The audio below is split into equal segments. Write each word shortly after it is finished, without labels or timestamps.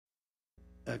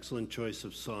Excellent choice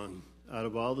of song. Out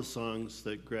of all the songs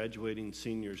that graduating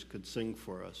seniors could sing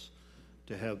for us,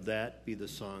 to have that be the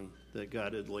song that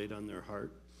God had laid on their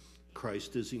heart,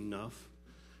 Christ is enough,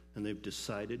 and they've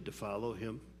decided to follow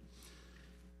him.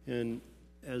 And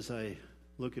as I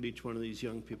look at each one of these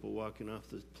young people walking off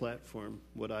the platform,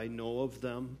 what I know of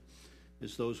them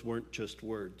is those weren't just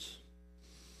words.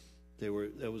 That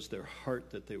was their heart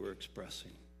that they were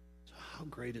expressing. So how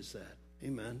great is that?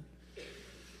 Amen.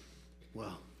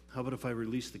 Well, how about if I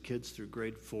release the kids through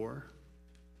grade 4?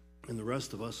 And the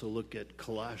rest of us will look at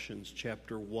Colossians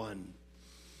chapter 1.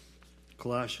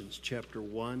 Colossians chapter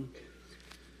 1.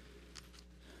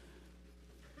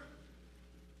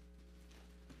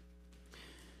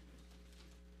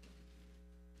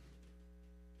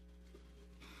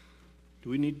 Do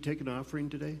we need to take an offering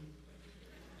today?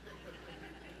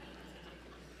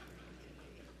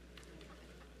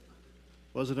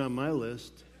 Wasn't on my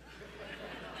list.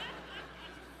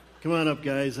 Come on up,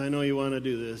 guys. I know you want to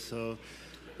do this, so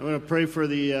I'm going to pray for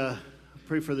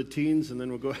the teens, and then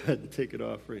we'll go ahead and take an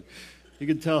offering. You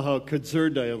can tell how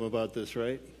concerned I am about this,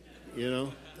 right? You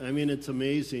know, I mean, it's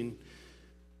amazing.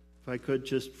 If I could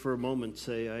just for a moment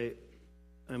say,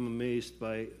 I'm amazed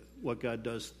by what God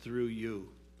does through you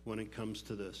when it comes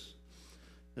to this.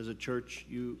 As a church,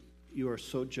 you are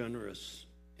so generous,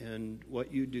 and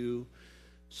what you do,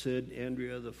 Sid,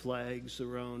 Andrea, the flags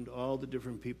around, all the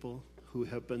different people who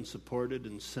have been supported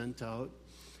and sent out.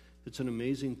 It's an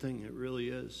amazing thing. It really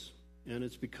is. And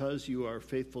it's because you are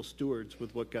faithful stewards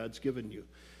with what God's given you.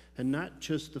 And not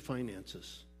just the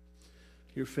finances.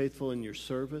 You're faithful in your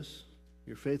service.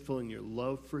 You're faithful in your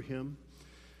love for him.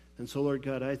 And so, Lord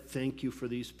God, I thank you for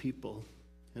these people.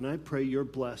 And I pray you're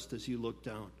blessed as you look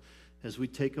down, as we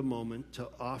take a moment to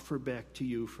offer back to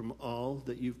you from all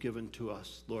that you've given to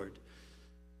us, Lord.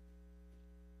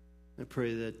 I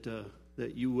pray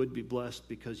that you would be blessed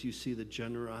because you see the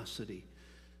generosity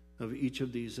of each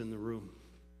of these in the room,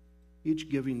 each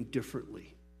giving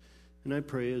differently. And I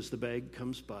pray as the bag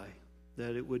comes by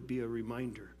that it would be a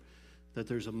reminder that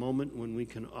there's a moment when we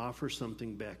can offer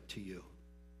something back to you.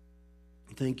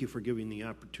 Thank you for giving the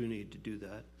opportunity to do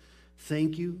that.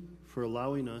 Thank you for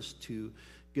allowing us to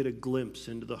get a glimpse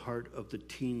into the heart of the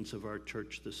teens of our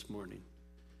church this morning.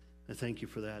 I thank you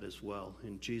for that as well.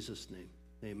 In Jesus' name,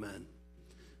 amen.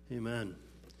 Amen.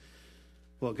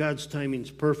 Well, God's timing's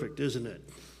perfect, isn't it?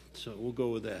 So we'll go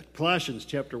with that. Colossians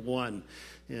chapter 1,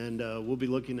 and we'll be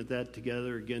looking at that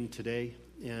together again today.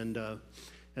 And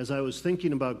as I was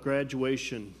thinking about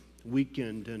graduation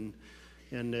weekend,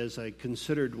 and as I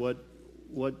considered what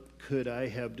could I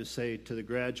have to say to the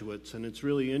graduates, and it's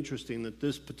really interesting that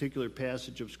this particular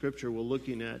passage of Scripture we're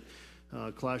looking at,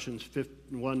 Colossians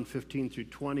 1, 15 through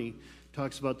 20,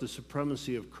 talks about the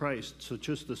supremacy of Christ. So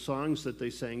just the songs that they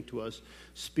sang to us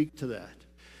speak to that.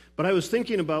 But I was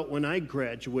thinking about when I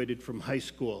graduated from high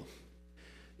school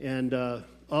and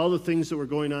all the things that were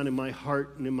going on in my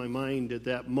heart and in my mind at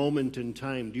that moment in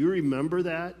time. Do you remember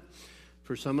that?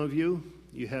 For some of you,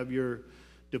 you have your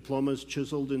diplomas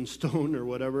chiseled in stone or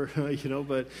whatever,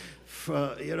 but,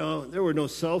 there were no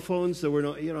cell phones. There were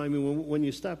no, when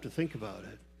you stop to think about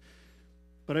it.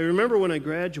 But I remember when I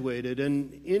graduated,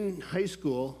 and in high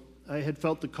school, I had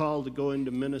felt the call to go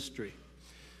into ministry.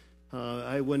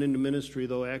 I went into ministry,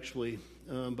 though, actually,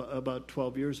 about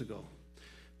 12 years ago.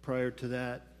 Prior to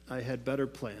that, I had better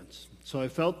plans. So I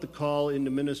felt the call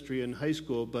into ministry in high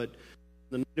school, but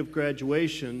the night of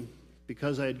graduation,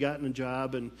 because I had gotten a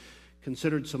job and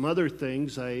considered some other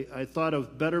things, I thought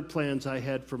of better plans I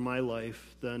had for my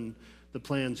life than the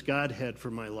plans God had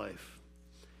for my life.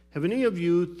 Have any of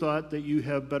you thought that you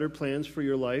have better plans for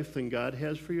your life than God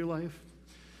has for your life?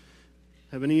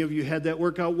 Have any of you had that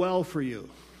work out well for you?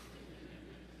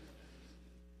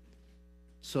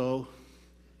 So,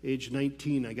 age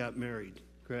 19, I got married.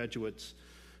 Graduates,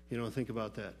 think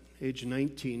about that. Age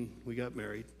 19, we got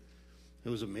married. It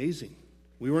was amazing.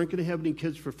 We weren't going to have any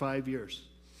kids for 5 years,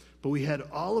 but we had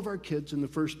all of our kids in the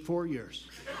first 4 years.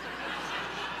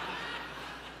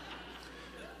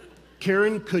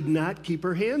 Karen could not keep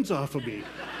her hands off of me.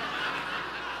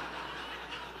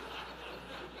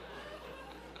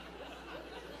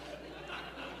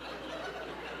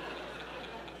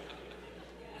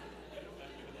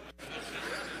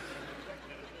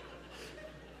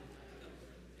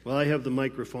 Well, I have the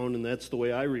microphone, and that's the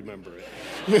way I remember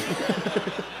it.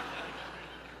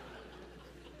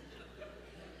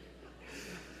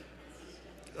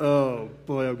 Oh,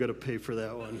 boy, I've got to pay for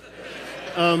that one.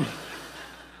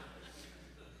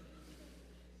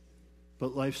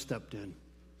 But life stepped in.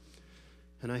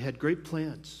 And I had great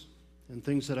plans and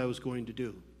things that I was going to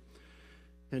do.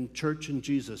 And church and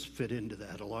Jesus fit into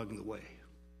that along the way.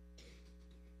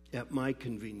 at my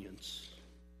convenience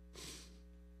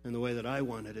and the way that I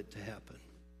wanted it to happen.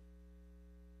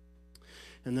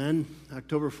 And then,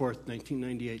 October 4th,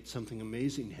 1998, something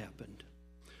amazing happened.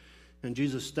 And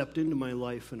Jesus stepped into my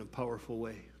life in a powerful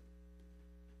way.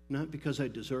 Not because I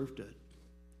deserved it,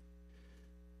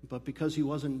 but because he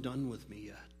wasn't done with me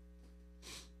yet.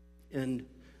 And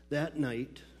that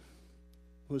night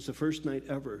was the first night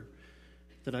ever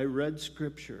that I read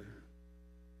Scripture,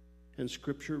 and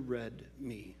Scripture read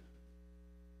me.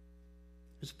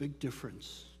 There's a big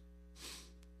difference.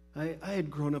 I had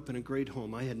grown up in a great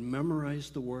home. I had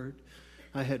memorized the Word.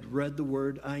 I had read the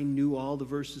Word. I knew all the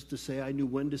verses to say. I knew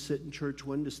when to sit in church,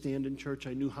 when to stand in church.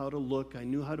 I knew how to look. I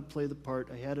knew how to play the part.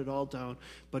 I had it all down.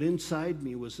 But inside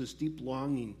me was this deep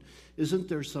longing. Isn't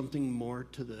there something more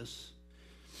to this?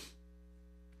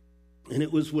 And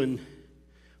it was when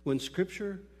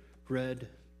Scripture read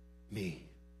me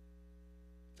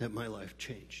that my life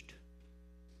changed.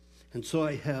 And so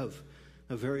I have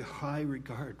a very high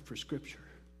regard for Scripture.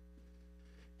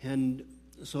 And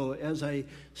so as I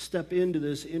step into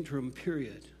this interim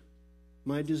period,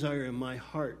 my desire in my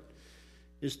heart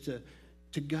is to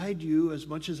guide you as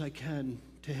much as I can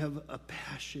to have a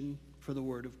passion for the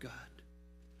Word of God,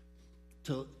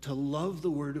 to love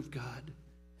the Word of God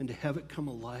and to have it come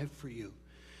alive for you.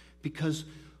 Because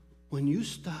when you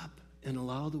stop and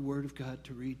allow the Word of God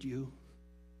to read you,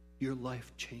 your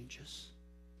life changes.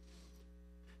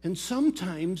 And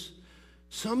sometimes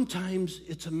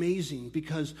it's amazing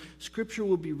because Scripture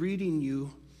will be reading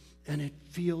you and it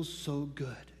feels so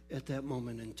good at that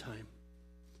moment in time.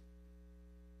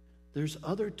 There's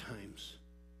other times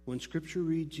when Scripture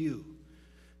reads you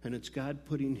and it's God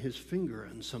putting his finger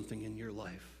on something in your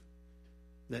life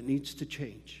that needs to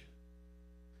change.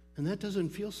 And that doesn't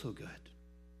feel so good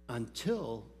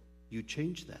until you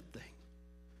change that thing.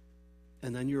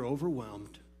 And then you're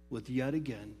overwhelmed with yet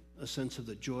again a sense of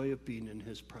the joy of being in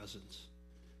his presence.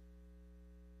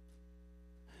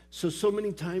 So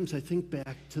many times I think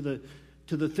back to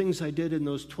the things I did in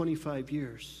those 25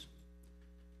 years.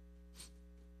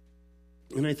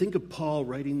 And I think of Paul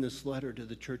writing this letter to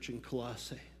the church in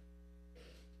Colossae.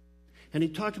 And he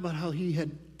talked about how he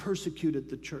had persecuted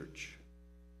the church.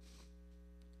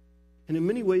 And in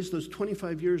many ways, those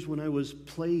 25 years when I was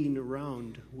playing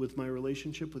around with my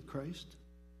relationship with Christ,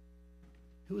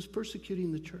 it was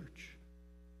persecuting the church.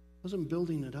 It wasn't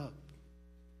building it up.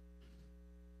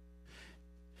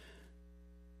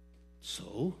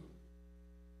 So,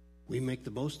 we make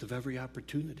the most of every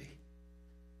opportunity.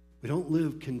 We don't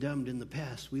live condemned in the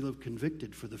past. We live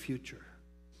convicted for the future.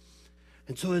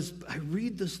 And so as I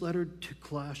read this letter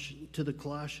to the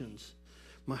Colossians,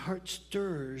 my heart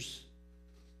stirs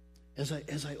as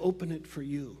I open it for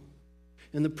you.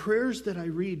 And the prayers that I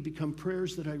read become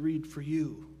prayers that I read for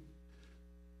you.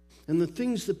 And the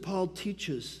things that Paul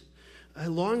teaches, I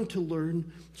long to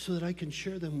learn so that I can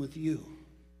share them with you.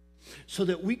 So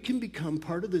that we can become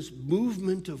part of this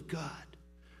movement of God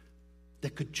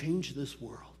that could change this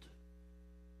world.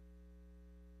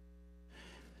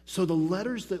 So the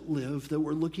letters that live that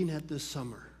we're looking at this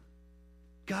summer,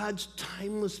 God's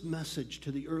timeless message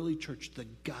to the early church, the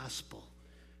gospel,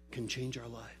 can change our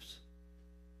lives.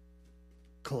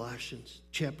 Colossians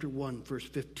chapter 1, verse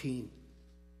 15.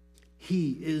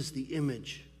 He is the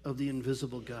image of the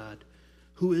invisible God.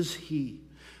 Who is he?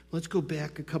 Let's go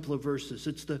back a couple of verses.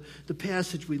 It's the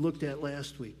passage we looked at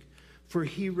last week. For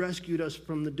he rescued us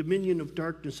from the dominion of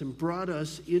darkness and brought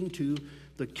us into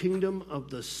the kingdom of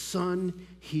the Son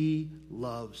he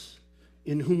loves,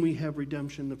 in whom we have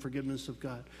redemption, the forgiveness of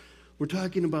God. We're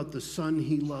talking about the Son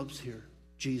he loves here,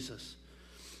 Jesus.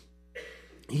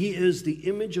 He is the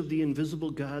image of the invisible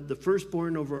God, the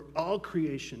firstborn over all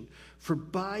creation. For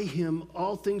by him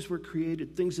all things were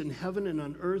created, things in heaven and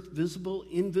on earth, visible,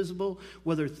 invisible,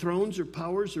 whether thrones or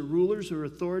powers or rulers or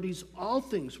authorities, all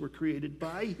things were created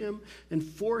by him and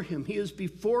for him. He is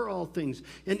before all things,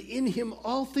 and in him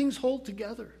all things hold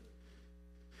together.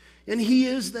 And he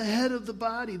is the head of the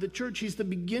body, the church. He's the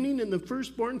beginning and the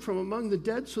firstborn from among the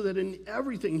dead, so that in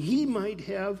everything he might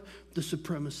have the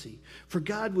supremacy. For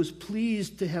God was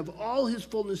pleased to have all his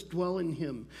fullness dwell in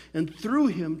him, and through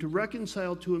him to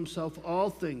reconcile to himself all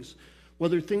things,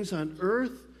 whether things on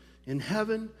earth, in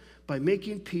heaven, by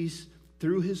making peace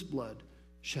through his blood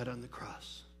shed on the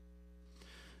cross.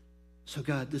 So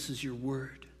God, this is your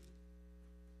word.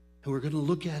 And we're going to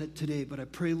look at it today, but I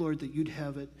pray, Lord, that you'd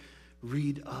have it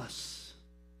read us.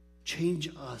 Change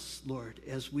us, Lord,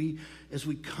 as we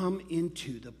come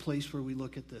into the place where we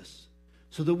look at this,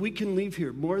 so that we can leave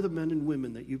here more the men and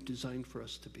women that you've designed for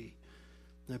us to be.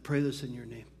 And I pray this in your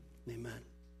name. Amen.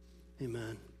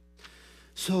 Amen.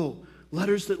 So,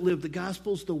 Letters that live. The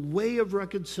gospel's the way of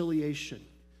reconciliation.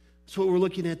 That's what we're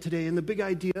looking at today. And the big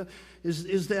idea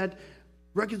is that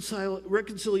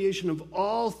reconciliation of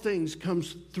all things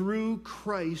comes through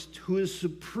Christ, who is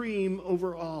supreme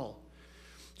over all.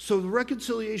 So the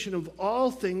reconciliation of all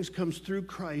things comes through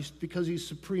Christ because he's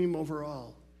supreme over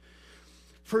all.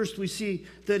 First, we see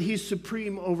that he's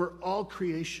supreme over all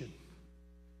creation.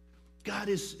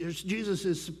 Jesus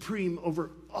is supreme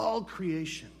over all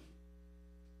creation.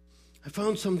 I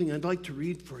found something I'd like to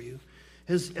read for you.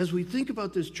 As we think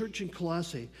about this church in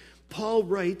Colossae, Paul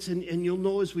writes, and you'll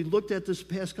know as we looked at this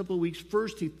past couple of weeks,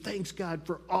 first he thanks God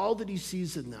for all that he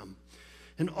sees in them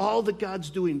and all that God's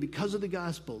doing because of the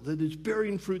gospel, that it's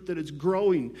bearing fruit, that it's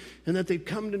growing, and that they've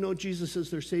come to know Jesus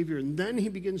as their Savior. And then he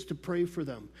begins to pray for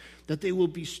them, that they will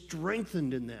be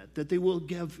strengthened in that they will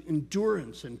have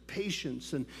endurance and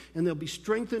patience, and they'll be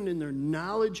strengthened in their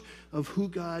knowledge of who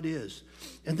God is.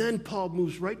 And then Paul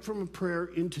moves right from a prayer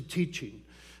into teaching.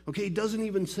 Okay, he doesn't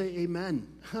even say amen.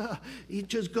 He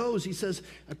just goes. He says,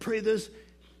 I pray this,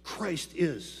 Christ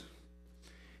is.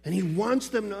 And he wants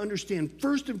them to understand,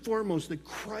 first and foremost, that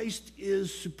Christ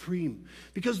is supreme.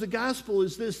 Because the gospel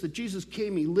is this, that Jesus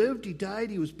came, he lived, he died,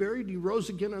 he was buried, he rose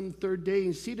again on the third day,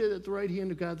 he's seated at the right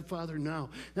hand of God the Father now.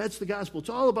 That's the gospel. It's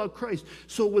all about Christ.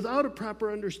 So without a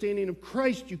proper understanding of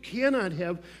Christ, you cannot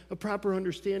have a proper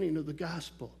understanding of the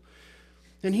gospel.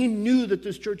 And he knew that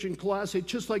this church in Colossae,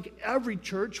 just like every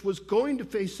church, was going to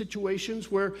face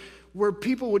situations where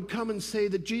people would come and say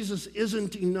that Jesus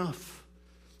isn't enough,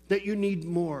 that you need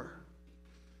more.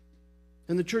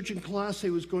 And the church in Colossae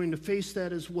was going to face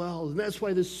that as well. And that's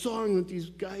why this song that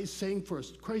these guys sang for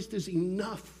us, Christ is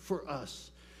enough for us,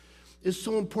 is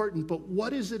so important. But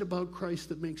what is it about Christ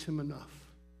that makes him enough?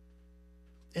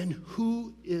 And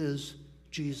who is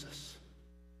Jesus?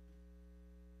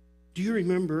 Do you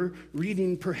remember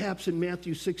reading perhaps in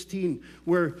Matthew 16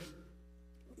 where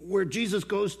Jesus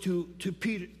goes to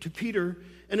Peter,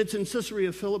 and it's in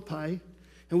Caesarea Philippi,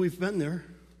 and we've been there.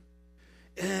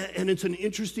 And it's an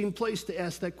interesting place to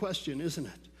ask that question, isn't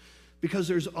it? Because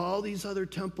there's all these other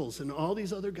temples and all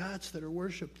these other gods that are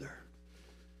worshipped there.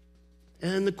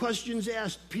 And the question's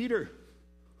asked, Peter,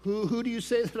 who do you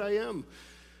say that I am?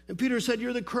 And Peter said,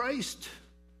 you're the Christ.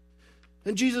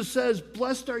 And Jesus says,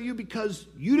 blessed are you because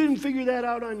you didn't figure that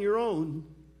out on your own.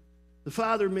 The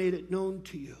Father made it known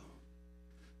to you.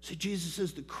 See, Jesus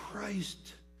is the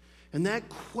Christ. And that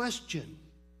question,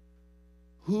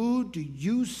 who do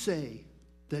you say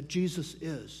that Jesus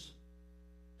is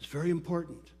very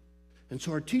important. And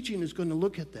so our teaching is going to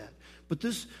look at that. But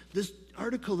this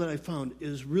article that I found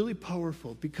is really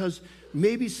powerful because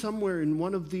maybe somewhere in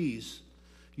one of these,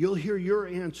 you'll hear your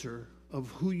answer of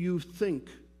who you think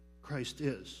Christ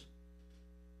is.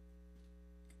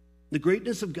 The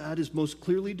greatness of God is most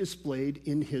clearly displayed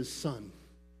in his Son.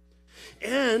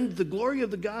 And the glory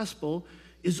of the gospel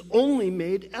is only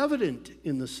made evident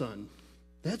in the Son.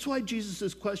 That's why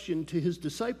Jesus' question to his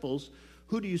disciples,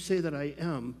 who do you say that I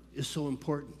am, is so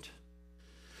important.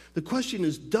 The question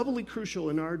is doubly crucial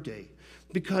in our day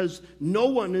because no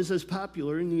one is as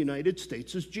popular in the United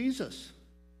States as Jesus.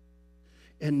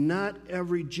 And not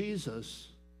every Jesus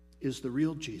is the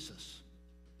real Jesus.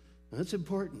 And that's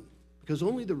important because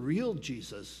only the real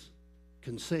Jesus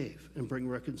can save and bring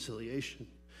reconciliation.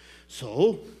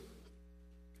 So,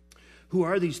 who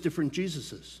are these different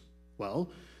Jesuses? Well,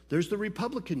 there's the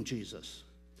Republican Jesus,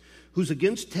 who's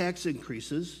against tax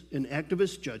increases and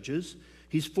activist judges.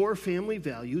 He's for family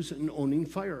values and owning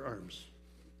firearms.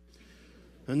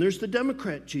 And there's the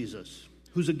Democrat Jesus,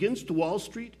 who's against Wall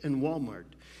Street and Walmart.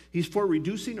 He's for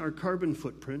reducing our carbon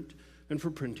footprint and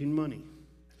for printing money.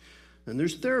 And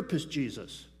there's therapist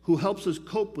Jesus, who helps us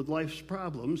cope with life's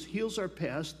problems, heals our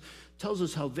past, tells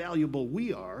us how valuable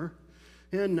we are,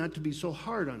 and not to be so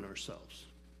hard on ourselves.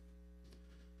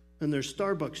 And there's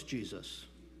Starbucks Jesus,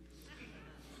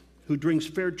 who drinks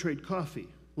fair trade coffee,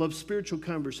 loves spiritual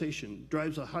conversation,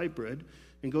 drives a hybrid,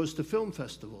 and goes to film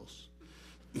festivals.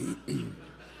 And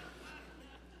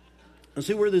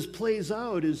see, where this plays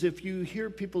out is if you hear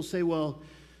people say, well,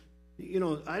 you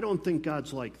know, I don't think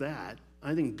God's like that.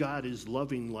 I think God is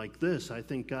loving like this. I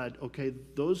think God, okay,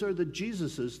 those are the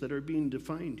Jesuses that are being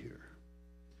defined here.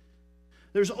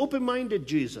 There's open-minded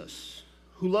Jesus,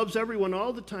 who loves everyone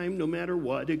all the time, no matter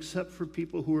what, except for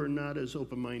people who are not as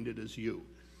open-minded as you.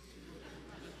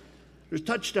 There's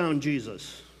touchdown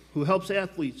Jesus, who helps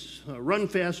athletes run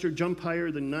faster, jump higher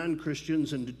than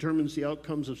non-Christians, and determines the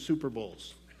outcomes of Super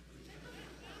Bowls.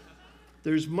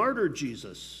 There's martyr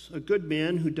Jesus, a good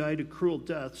man who died a cruel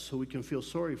death so we can feel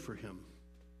sorry for him.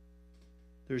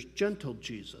 There's gentle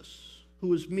Jesus,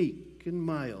 who is meek and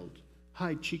mild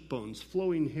high cheekbones,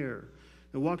 flowing hair,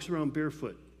 and walks around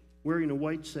barefoot, wearing a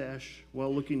white sash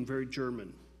while looking very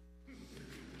German.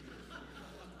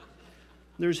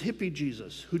 There's hippie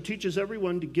Jesus, who teaches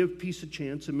everyone to give peace a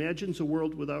chance, imagines a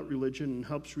world without religion, and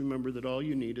helps remember that all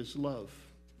you need is love.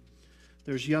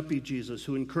 There's yuppie Jesus,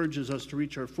 who encourages us to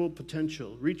reach our full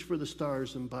potential, reach for the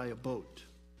stars, and buy a boat.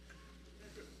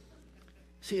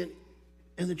 See,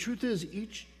 and the truth is,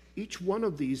 each one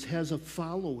of these has a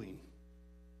following.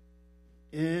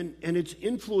 And it's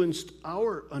influenced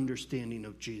our understanding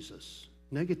of Jesus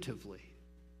negatively.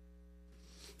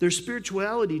 There's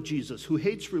spirituality Jesus, who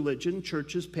hates religion,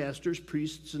 churches, pastors,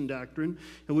 priests, and doctrine,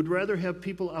 and would rather have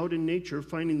people out in nature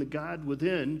finding the God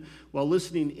within while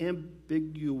listening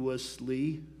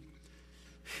ambiguously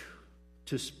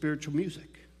to spiritual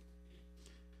music.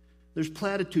 There's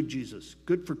platitude Jesus,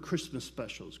 good for Christmas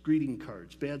specials, greeting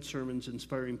cards, bad sermons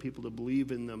inspiring people to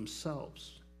believe in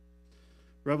themselves.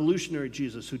 Revolutionary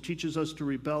Jesus, who teaches us to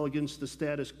rebel against the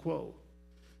status quo,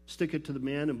 stick it to the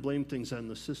man and blame things on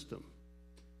the system.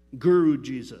 Guru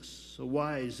Jesus, a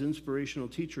wise, inspirational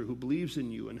teacher who believes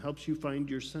in you and helps you find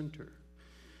your center.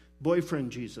 Boyfriend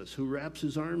Jesus, who wraps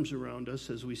his arms around us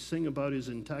as we sing about his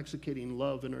intoxicating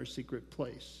love in our secret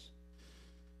place.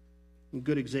 And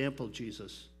good example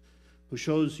Jesus, who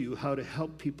shows you how to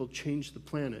help people change the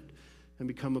planet and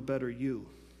become a better you.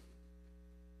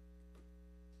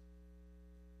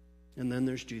 And then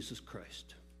there's Jesus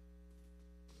Christ,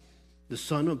 the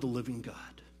Son of the living God.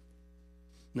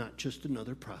 Not just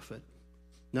another prophet,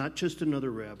 not just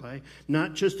another rabbi,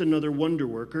 not just another wonder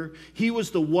worker. He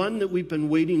was the one that we've been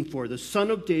waiting for, the Son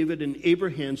of David and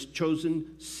Abraham's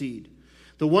chosen seed,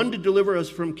 the one to deliver us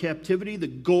from captivity, the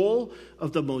goal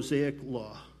of the Mosaic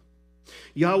law.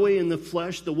 Yahweh in the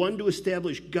flesh, the one to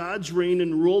establish God's reign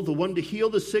and rule, the one to heal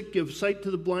the sick, give sight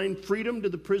to the blind, freedom to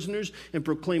the prisoners, and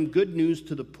proclaim good news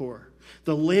to the poor.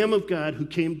 The Lamb of God who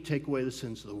came to take away the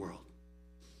sins of the world.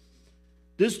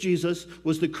 This Jesus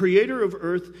was the creator of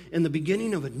earth and the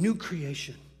beginning of a new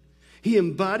creation. He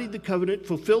embodied the covenant,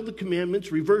 fulfilled the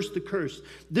commandments, reversed the curse.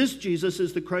 This Jesus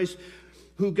is the Christ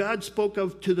who God spoke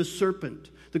of to the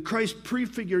serpent, the Christ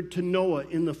prefigured to Noah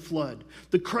in the flood,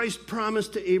 the Christ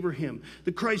promised to Abraham,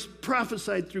 the Christ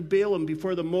prophesied through Balaam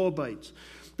before the Moabites,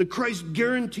 the Christ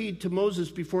guaranteed to Moses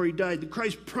before he died, the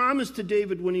Christ promised to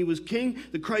David when he was king,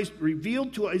 the Christ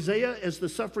revealed to Isaiah as the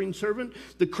suffering servant,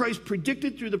 the Christ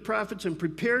predicted through the prophets and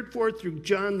prepared for through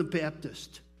John the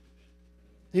Baptist.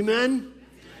 Amen?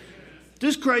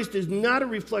 This Christ is not a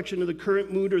reflection of the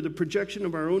current mood or the projection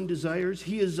of our own desires.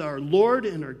 He is our Lord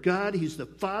and our God. He's the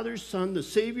Father, Son, the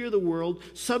Savior of the world,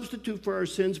 substitute for our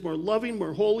sins, more loving,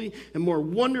 more holy, and more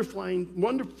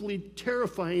wonderfully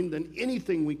terrifying than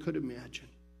anything we could imagine.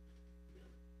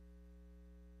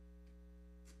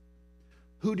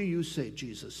 Who do you say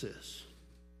Jesus is?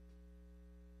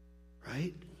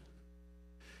 Right?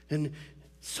 And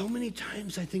so many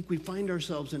times I think we find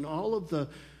ourselves in all of the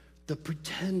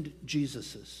pretend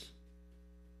Jesuses.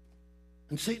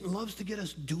 And Satan loves to get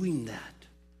us doing that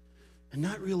and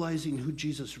not realizing who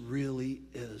Jesus really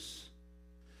is.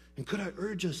 And could I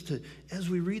urge us to, as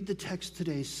we read the text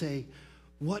today, say,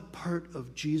 what part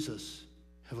of Jesus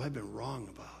have I been wrong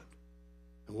about?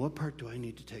 And what part do I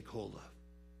need to take hold of?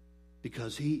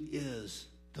 Because he is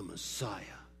the Messiah.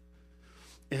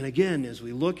 And again, as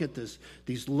we look at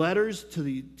these letters to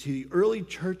the early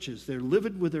churches, they're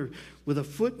living with a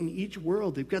foot in each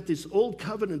world. They've got this old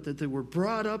covenant that they were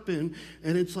brought up in,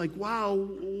 and it's like, wow,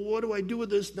 what do I do with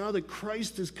this now that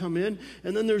Christ has come in?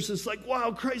 And then there's this like,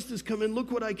 wow, Christ has come in, look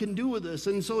what I can do with this.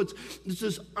 And so it's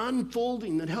this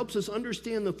unfolding that helps us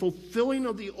understand the fulfilling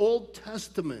of the Old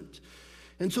Testament.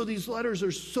 And so these letters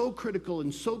are so critical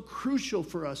and so crucial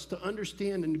for us to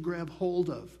understand and to grab hold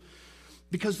of.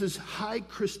 Because this high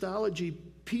Christology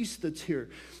piece that's here,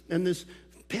 and this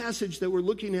passage that we're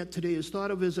looking at today is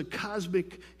thought of as a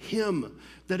cosmic hymn,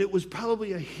 that it was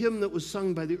probably a hymn that was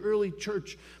sung by the early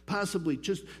church, possibly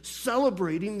just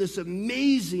celebrating this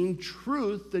amazing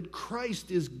truth that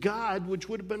Christ is God, which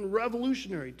would have been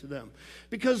revolutionary to them.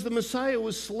 Because the Messiah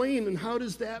was slain, and how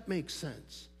does that make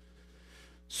sense?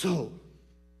 So,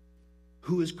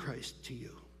 who is Christ to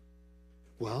you?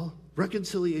 Well,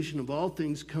 reconciliation of all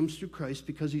things comes through Christ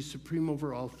because he's supreme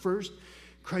over all. First,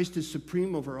 Christ is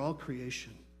supreme over all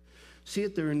creation. See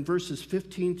it there in verses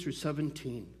 15 through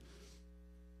 17.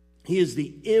 He is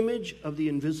the image of the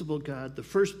invisible God, the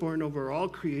firstborn over all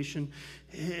creation,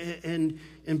 and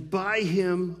by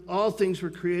him all things were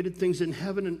created, things in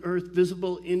heaven and earth,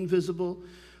 visible, invisible,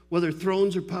 whether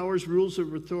thrones or powers, rules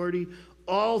or authority,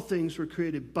 all things were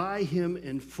created by him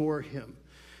and for him.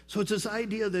 So it's this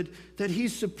idea that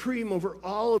he's supreme over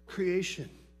all of creation.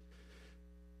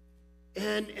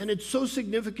 And it's so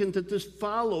significant that this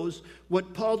follows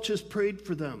what Paul just prayed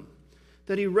for them,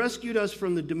 that he rescued us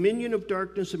from the dominion of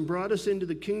darkness and brought us into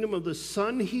the kingdom of the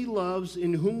Son he loves,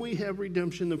 in whom we have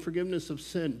redemption, the forgiveness of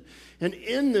sin. And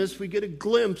in this, we get a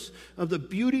glimpse of the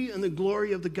beauty and the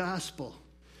glory of the gospel.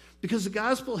 Because the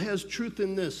gospel has truth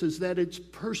in this, is that it's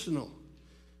personal.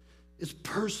 It's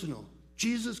personal.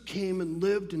 Jesus came and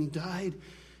lived and died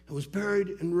and was buried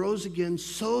and rose again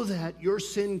so that your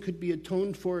sin could be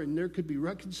atoned for and there could be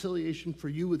reconciliation for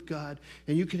you with God,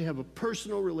 and you could have a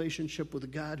personal relationship with the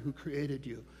God who created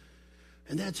you.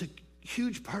 And that's a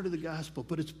huge part of the gospel,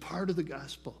 but it's part of the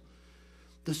gospel.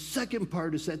 The second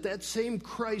part is that same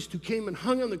Christ who came and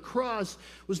hung on the cross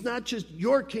was not just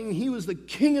your king, he was the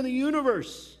king of the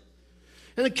universe.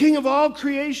 And the king of all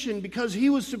creation, because he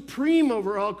was supreme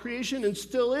over all creation and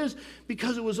still is,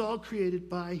 because it was all created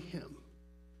by him.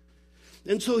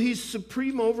 And so he's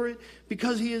supreme over it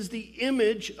because he is the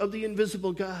image of the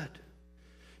invisible God.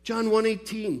 John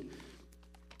 1:18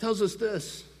 tells us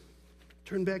this.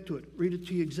 Turn back to it. Read it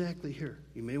to you exactly here.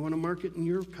 You may want to mark it in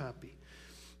your copy.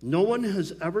 No one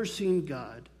has ever seen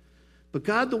God, but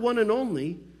God, the one and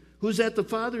only, who's at the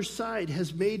Father's side,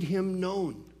 has made him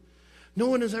known. No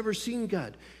one has ever seen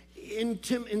God. In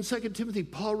 2 Timothy,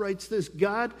 Paul writes this: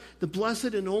 God, the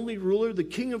blessed and only ruler, the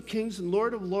King of kings and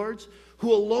Lord of lords,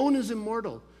 who alone is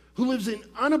immortal, who lives in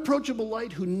unapproachable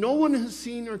light, who no one has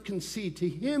seen or can see, to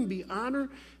him be honor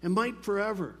and might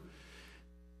forever.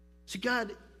 See,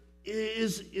 God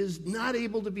is not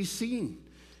able to be seen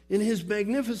in his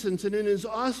magnificence and in his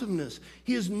awesomeness.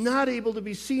 He is not able to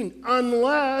be seen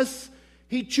unless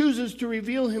he chooses to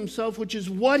reveal himself, which is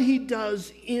what he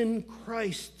does in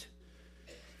Christ.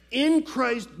 In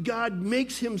Christ, God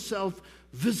makes himself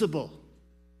visible.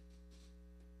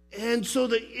 And so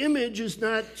the image is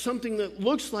not something that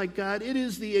looks like God. It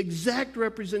is the exact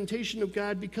representation of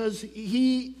God because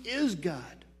he is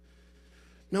God.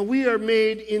 Now, we are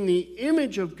made in the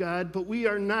image of God, but we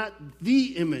are not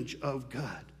the image of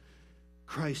God.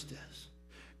 Christ is.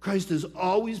 Christ has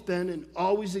always been and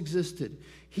always existed.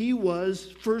 He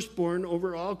was firstborn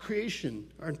over all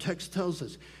creation, our text tells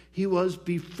us. He was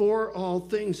before all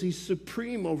things. He's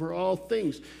supreme over all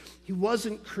things. He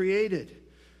wasn't created.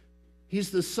 He's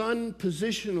the Son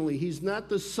positionally. He's not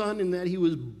the Son in that he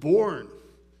was born.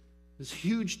 It's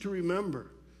huge to remember.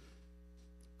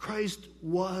 Christ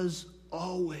was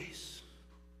always.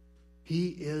 He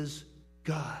is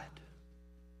God.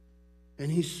 And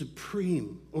he's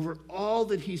supreme over all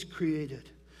that he's created.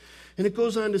 And it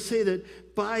goes on to say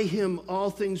that by him all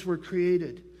things were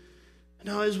created.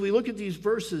 Now, as we look at these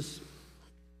verses,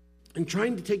 and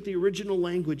trying to take the original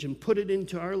language and put it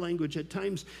into our language, at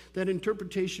times that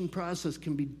interpretation process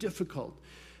can be difficult.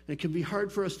 And it can be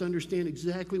hard for us to understand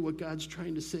exactly what God's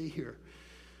trying to say here.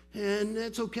 And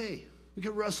that's okay. We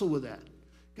can wrestle with that.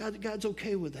 God's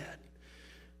okay with that.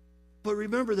 But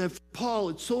remember that for Paul,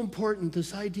 it's so important,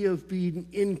 this idea of being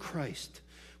in Christ.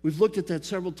 We've looked at that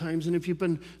several times, and if you've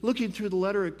been looking through the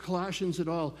letter at Colossians at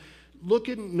all, look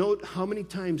and note how many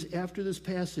times after this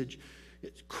passage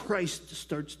Christ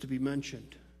starts to be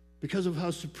mentioned because of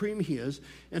how supreme he is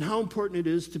and how important it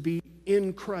is to be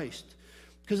in Christ.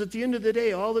 Because at the end of the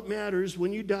day, all that matters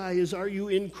when you die is, are you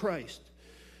in Christ?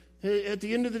 At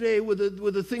the end of the day, with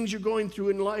the things you're going through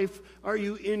in life, are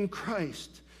you in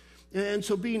Christ? And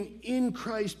so being in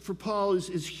Christ for Paul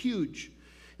is huge.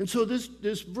 And so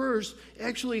this verse,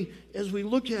 actually, as we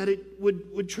look at it,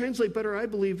 would translate better, I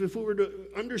believe, if we were to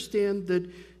understand that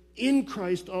in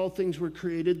Christ all things were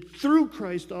created, through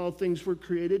Christ all things were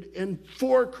created, and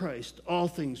for Christ all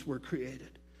things were created.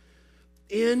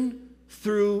 In,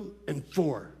 through, and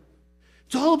for.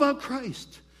 It's all about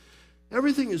Christ.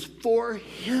 Everything is for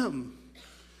him.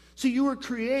 So you were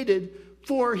created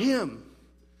for him.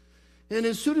 And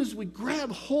as soon as we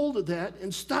grab hold of that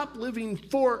and stop living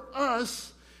for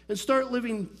us and start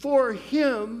living for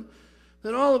him,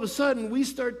 then all of a sudden we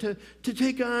start to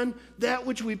take on that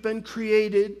which we've been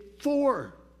created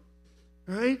for.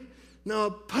 All right? Now,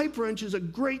 a pipe wrench is a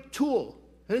great tool,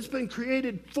 and it's been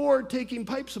created for taking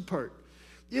pipes apart.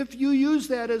 If you use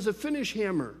that as a finish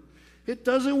hammer, it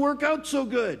doesn't work out so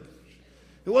good.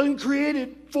 It wasn't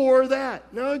created for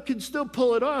that. Now, it can still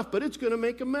pull it off, but it's going to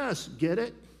make a mess. Get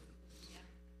it?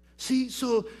 See,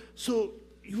 so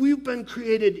we've been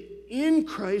created in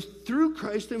Christ, through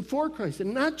Christ, and for Christ.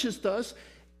 And not just us,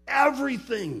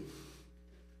 everything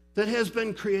that has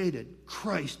been created,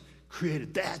 Christ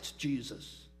created. That's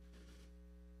Jesus.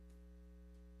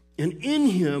 And in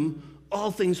him, all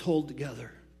things hold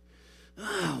together.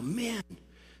 Oh, man.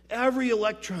 Every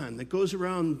electron that goes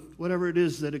around, whatever it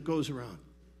is that it goes around.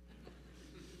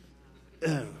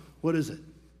 What is it?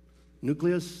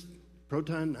 nucleus,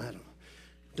 proton, I don't know.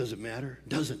 Does it matter? It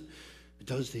doesn't. It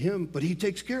does to him, but he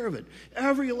takes care of it.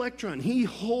 Every electron, he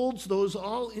holds those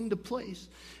all into place.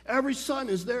 Every sun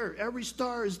is there. Every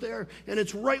star is there. And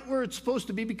it's right where it's supposed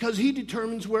to be because he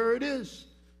determines where it is.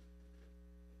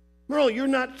 Merle, you're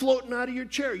not floating out of your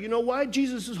chair. You know why?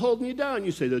 Jesus is holding you down.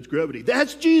 You say, that's gravity.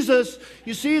 That's Jesus.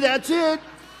 You see, that's it.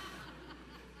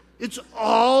 It's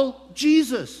all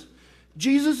Jesus.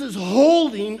 Jesus is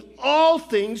holding all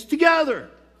things together.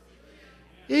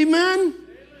 Amen?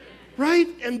 Right?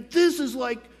 And this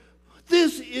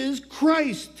is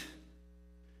Christ.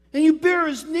 And you bear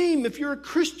his name if you're a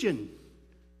Christian.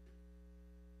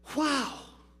 Wow.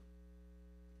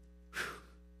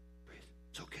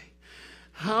 It's okay.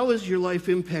 How is your life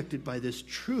impacted by this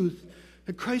truth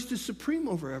that Christ is supreme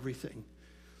over everything?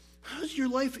 How is your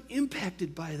life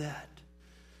impacted by that?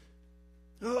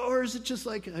 Or is it just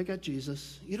like, I got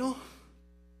Jesus, you know?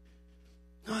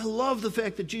 I love the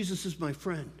fact that Jesus is my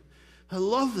friend. I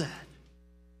love that.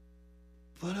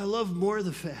 But I love more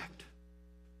the fact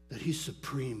that he's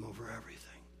supreme over everything.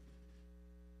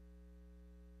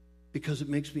 Because it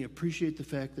makes me appreciate the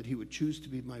fact that he would choose to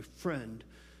be my friend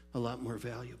a lot more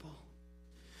valuable.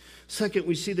 Second,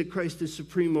 we see that Christ is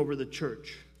supreme over the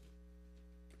church.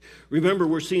 Remember,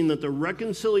 we're seeing that the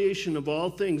reconciliation of all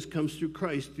things comes through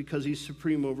Christ because he's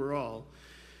supreme over all.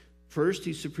 First,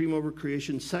 he's supreme over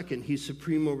creation. Second, he's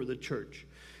supreme over the church.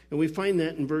 And we find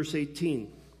that in verse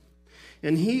 18.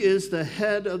 And he is the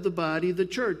head of the body, the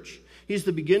church. He's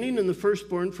the beginning and the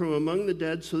firstborn from among the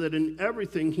dead, so that in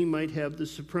everything he might have the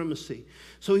supremacy.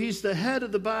 So he's the head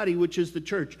of the body, which is the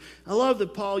church. I love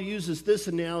that Paul uses this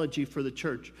analogy for the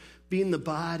church, being the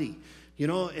body. You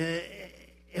know,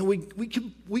 and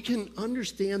we can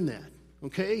understand that,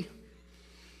 okay?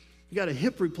 You got a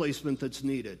hip replacement that's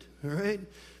needed, all right?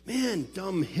 Man,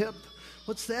 dumb hip,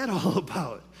 what's that all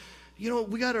about? You know,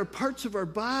 we got our parts of our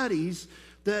bodies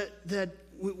that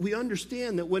we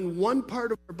understand that when one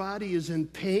part of our body is in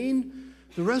pain,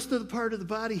 the rest of the part of the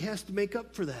body has to make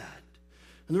up for that.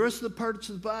 And the rest of the parts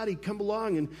of the body come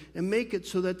along and make it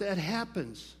so that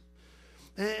happens.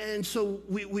 And so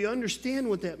we understand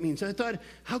what that means. I thought,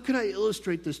 how could I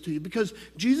illustrate this to you? Because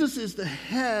Jesus is the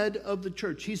head of the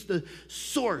church. He's the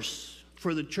source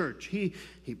for the church. He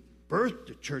birthed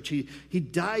the church. He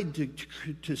died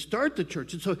to start the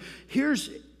church. And so here's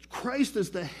Christ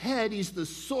as the head. He's the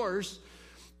source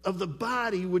of the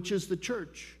body, which is the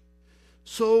church.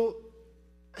 So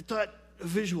I thought, a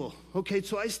visual. Okay,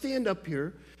 so I stand up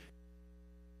here.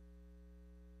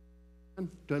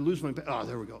 Do I lose my... Oh,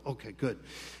 there we go. Okay, good.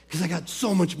 Because I got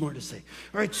so much more to say.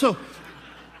 All right, so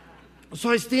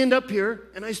I stand up here,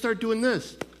 and I start doing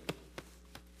this.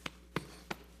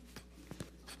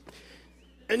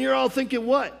 And you're all thinking,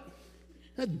 what?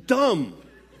 That's dumb.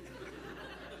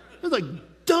 That's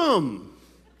like dumb.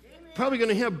 Probably going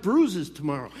to have bruises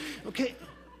tomorrow. Okay,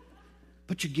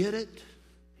 but you get it?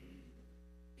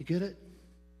 You get it?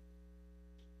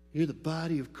 You're the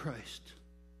body of Christ.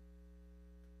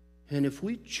 And if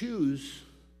we choose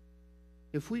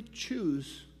to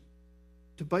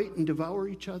bite and devour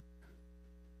each other,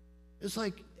 it's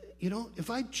like, you know, if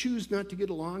I choose not to get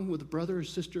along with a brother or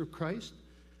sister of Christ,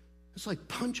 it's like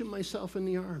punching myself in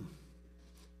the arm.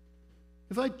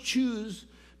 If I choose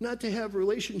not to have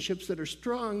relationships that are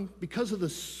strong because of the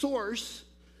source,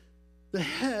 the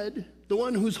head, the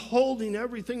one who's holding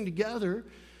everything together,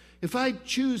 if I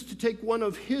choose to take one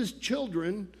of his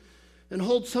children and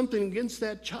hold something against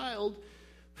that child,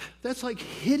 that's like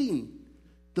hitting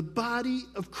the body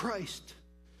of Christ.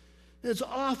 And it's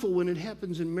awful when it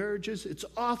happens in marriages. It's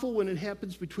awful when it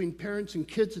happens between parents and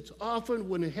kids. It's awful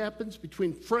when it happens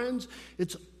between friends.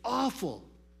 It's awful.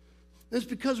 And it's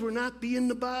because we're not being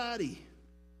the body.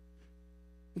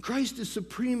 And Christ is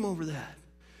supreme over that.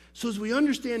 So as we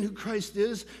understand who Christ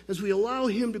is, as we allow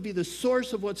him to be the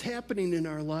source of what's happening in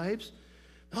our lives,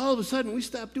 all of a sudden we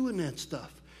stop doing that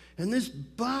stuff. And this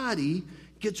body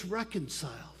gets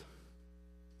reconciled.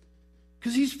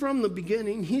 Because he's from the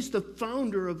beginning. He's the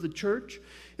founder of the church.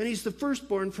 And he's the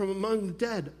firstborn from among the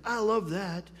dead. I love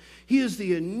that. He is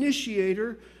the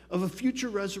initiator of a future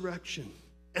resurrection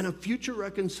and a future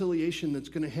reconciliation that's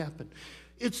going to happen.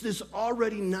 It's this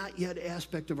already not yet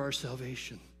aspect of our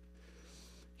salvation.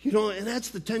 You know, and that's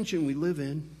the tension we live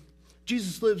in.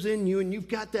 Jesus lives in you, and you've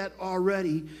got that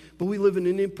already, but we live in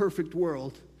an imperfect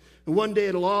world. And one day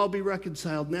it'll all be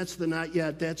reconciled, and that's the not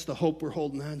yet. That's the hope we're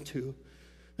holding on to.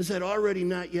 It's that already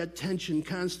not yet tension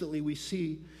constantly we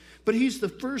see. But he's the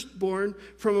firstborn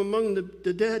from among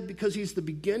the dead because he's the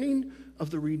beginning of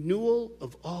the renewal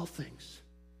of all things.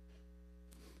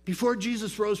 Before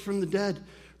Jesus rose from the dead,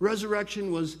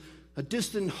 resurrection was a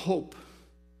distant hope.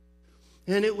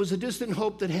 And it was a distant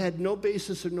hope that had no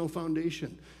basis or no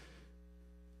foundation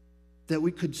that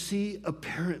we could see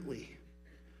apparently.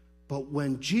 But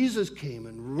when Jesus came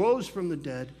and rose from the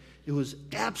dead, it was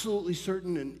absolutely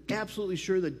certain and absolutely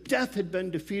sure that death had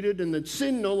been defeated and that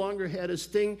sin no longer had a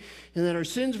sting and that our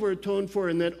sins were atoned for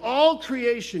and that all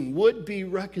creation would be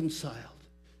reconciled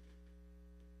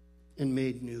and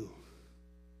made new.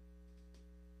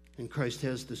 And Christ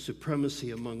has the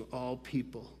supremacy among all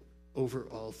people over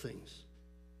all things.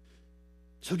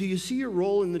 So do you see your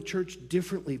role in the church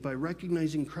differently by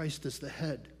recognizing Christ as the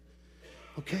head?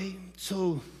 Okay,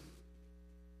 so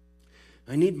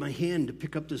I need my hand to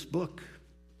pick up this book.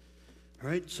 All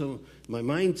right, so my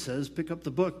mind says, pick up the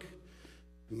book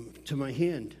to my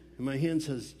hand. And my hand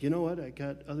says, you know what, I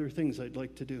got other things I'd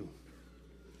like to do.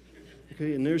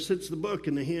 Okay, and there sits the book,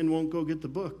 and the hand won't go get the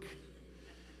book.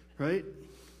 Right?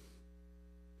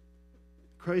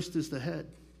 Christ is the head.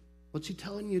 What's he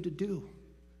telling you to do?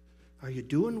 Are you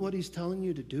doing what he's telling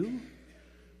you to do?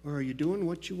 Or are you doing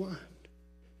what you want?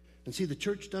 And see, the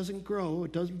church doesn't grow,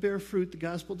 it doesn't bear fruit, the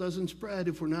gospel doesn't spread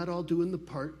if we're not all doing the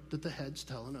part that the head's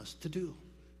telling us to do.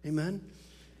 Amen?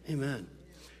 Amen.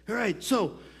 All right,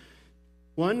 so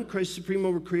 1, Christ is supreme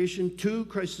over creation. 2,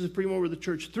 Christ is supreme over the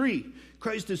church. 3,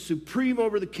 Christ is supreme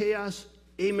over the chaos.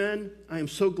 Amen. I am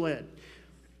so glad.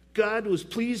 God was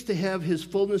pleased to have his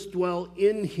fullness dwell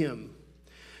in him,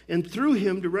 and through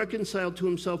him to reconcile to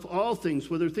himself all things,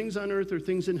 whether things on earth or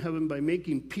things in heaven, by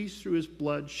making peace through his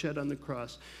blood shed on the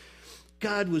cross.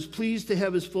 God was pleased to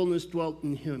have his fullness dwelt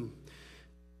in him.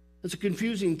 That's a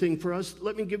confusing thing for us.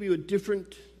 Let me give you a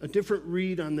different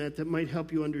read on that might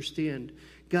help you understand.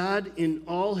 God, in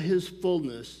all his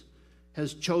fullness,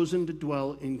 has chosen to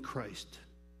dwell in Christ.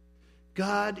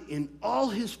 God, in all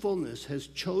his fullness, has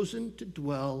chosen to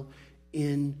dwell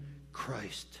in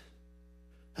Christ.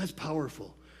 That's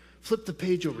powerful. Flip the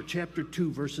page over, chapter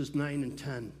 2, verses 9 and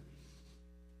 10.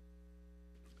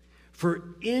 For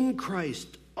in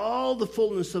Christ, all the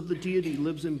fullness of the deity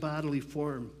lives in bodily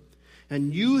form.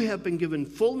 And you have been given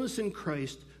fullness in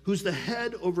Christ, who's the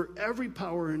head over every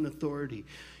power and authority.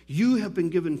 You have been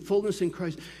given fullness in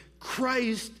Christ.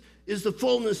 Christ is the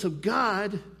fullness of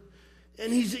God,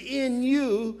 and he's in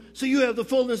you, so you have the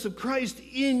fullness of Christ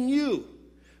in you.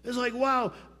 It's like,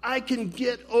 wow, I can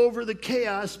get over the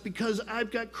chaos because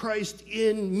I've got Christ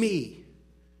in me.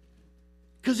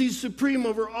 Because he's supreme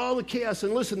over all the chaos.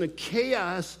 And listen, the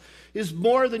chaos is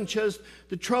more than just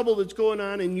the trouble that's going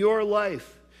on in your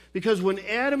life. Because when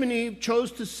Adam and Eve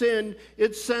chose to sin,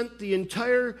 it sent the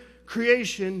entire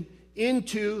creation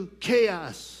into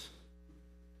chaos.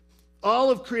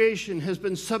 All of creation has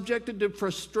been subjected to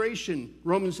frustration,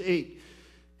 Romans 8,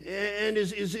 and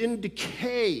is in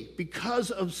decay because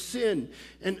of sin.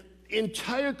 And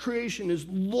entire creation is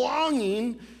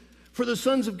longing for the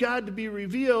sons of God to be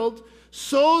revealed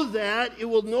so that it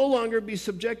will no longer be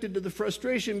subjected to the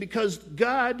frustration, because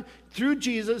God, through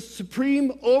Jesus,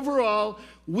 supreme over all,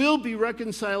 will be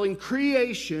reconciling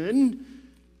creation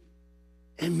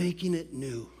and making it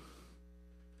new.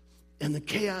 And the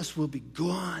chaos will be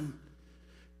gone.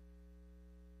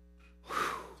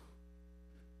 Whew.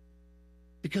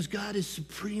 Because God is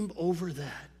supreme over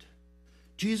that.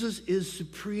 Jesus is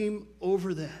supreme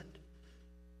over that.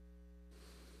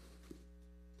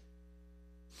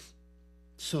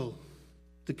 So,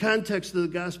 the context of the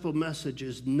gospel message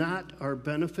is not our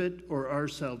benefit or our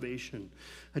salvation.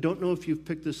 I don't know if you've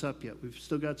picked this up yet. We've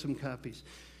still got some copies.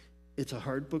 It's a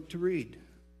hard book to read,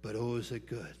 but oh, is it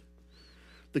good.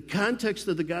 The context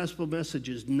of the gospel message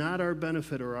is not our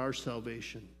benefit or our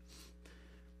salvation.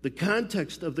 The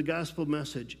context of the gospel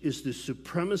message is the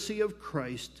supremacy of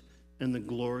Christ and the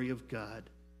glory of God.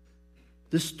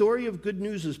 The story of good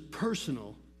news is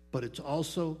personal, but it's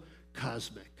also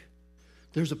cosmic.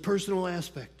 There's a personal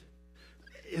aspect.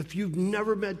 If you've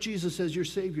never met Jesus as your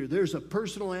Savior, there's a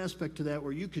personal aspect to that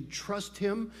where you could trust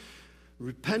him,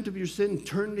 repent of your sin,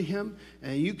 turn to him,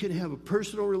 and you can have a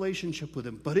personal relationship with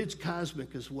him. But it's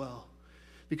cosmic as well,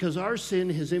 because our sin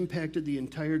has impacted the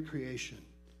entire creation,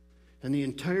 and the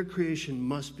entire creation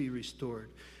must be restored.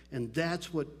 And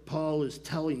that's what Paul is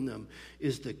telling them,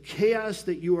 is the chaos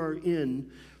that you are in,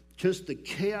 just the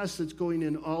chaos that's going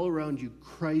in all around you,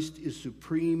 Christ is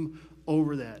supreme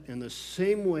over that. In the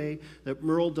same way that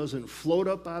Merle doesn't float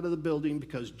up out of the building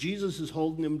because Jesus is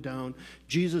holding him down,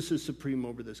 Jesus is supreme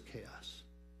over this chaos.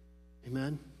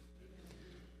 Amen?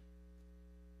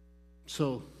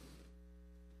 So,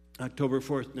 October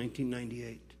 4th,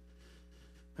 1998,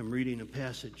 I'm reading a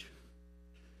passage.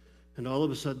 And all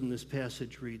of a sudden, this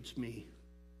passage reads me.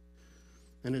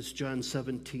 And it's John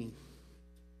 17.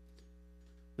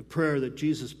 the prayer that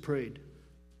Jesus prayed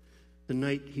the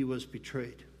night he was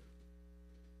betrayed.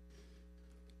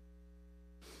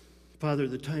 Father,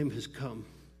 the time has come.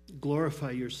 Glorify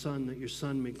your Son, that your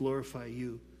Son may glorify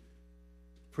you.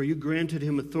 For you granted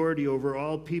him authority over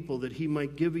all people, that he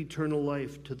might give eternal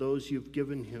life to those you've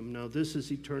given him. Now this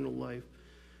is eternal life,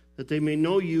 that they may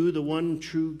know you, the one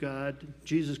true God,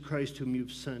 Jesus Christ, whom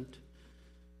you've sent.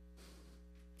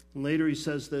 And later he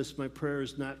says this, my prayer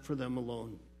is not for them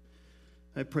alone.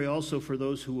 I pray also for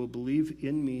those who will believe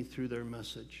in me through their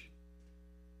message.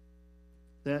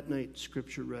 That night,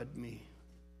 Scripture read me,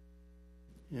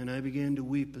 and I began to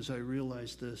weep as I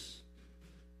realized this,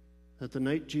 that the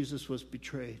night Jesus was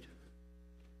betrayed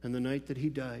and the night that he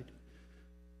died,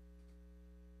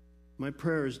 my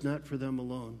prayer is not for them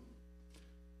alone.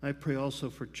 I pray also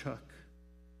for Chuck,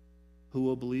 who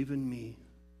will believe in me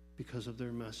because of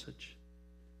their message.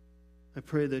 I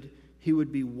pray that he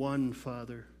would be one,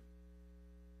 Father,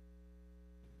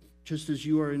 just as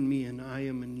you are in me and I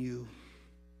am in you.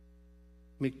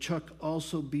 Make Chuck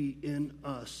also be in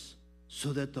us,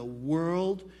 so that the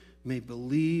world may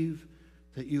believe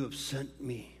that you have sent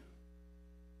me.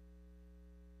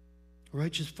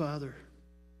 Righteous Father,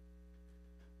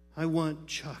 I want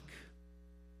Chuck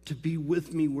to be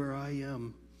with me where I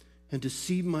am and to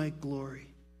see my glory,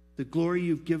 the glory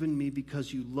you've given me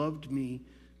because you loved me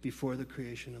before the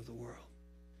creation of the world.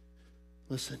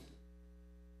 Listen.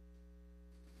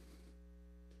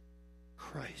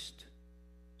 Christ,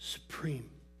 supreme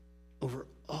over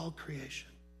all creation.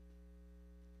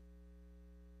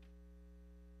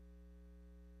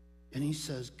 And he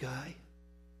says, Guy,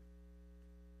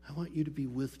 I want you to be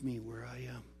with me where I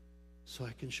am so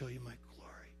I can show you my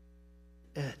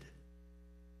glory. Ed,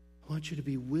 I want you to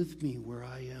be with me where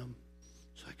I am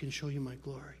so I can show you my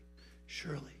glory.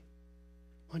 Shirley,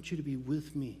 I want you to be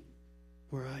with me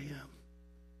where I am.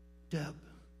 Deb,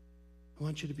 I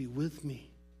want you to be with me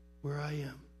where I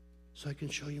am so I can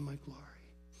show you my glory.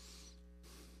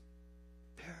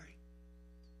 Perry,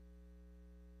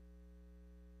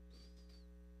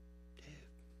 Dave,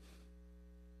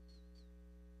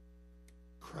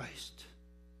 Christ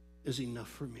is enough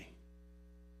for me.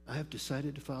 I have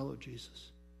decided to follow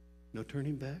Jesus. No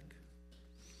turning back.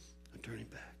 No turning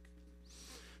back.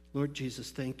 Lord Jesus,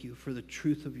 thank you for the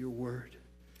truth of your word.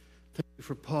 Thank you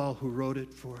for Paul who wrote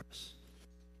it for us.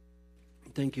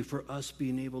 Thank you for us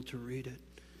being able to read it.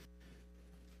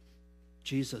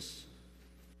 Jesus,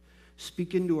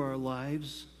 speak into our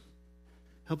lives.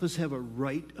 Help us have a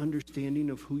right understanding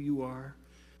of who you are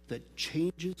that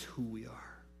changes who we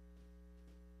are.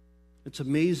 It's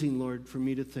amazing, Lord, for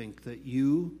me to think that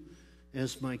you,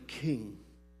 as my King,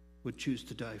 would choose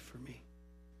to die for me.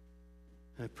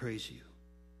 I praise you.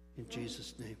 In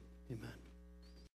Jesus' name, amen.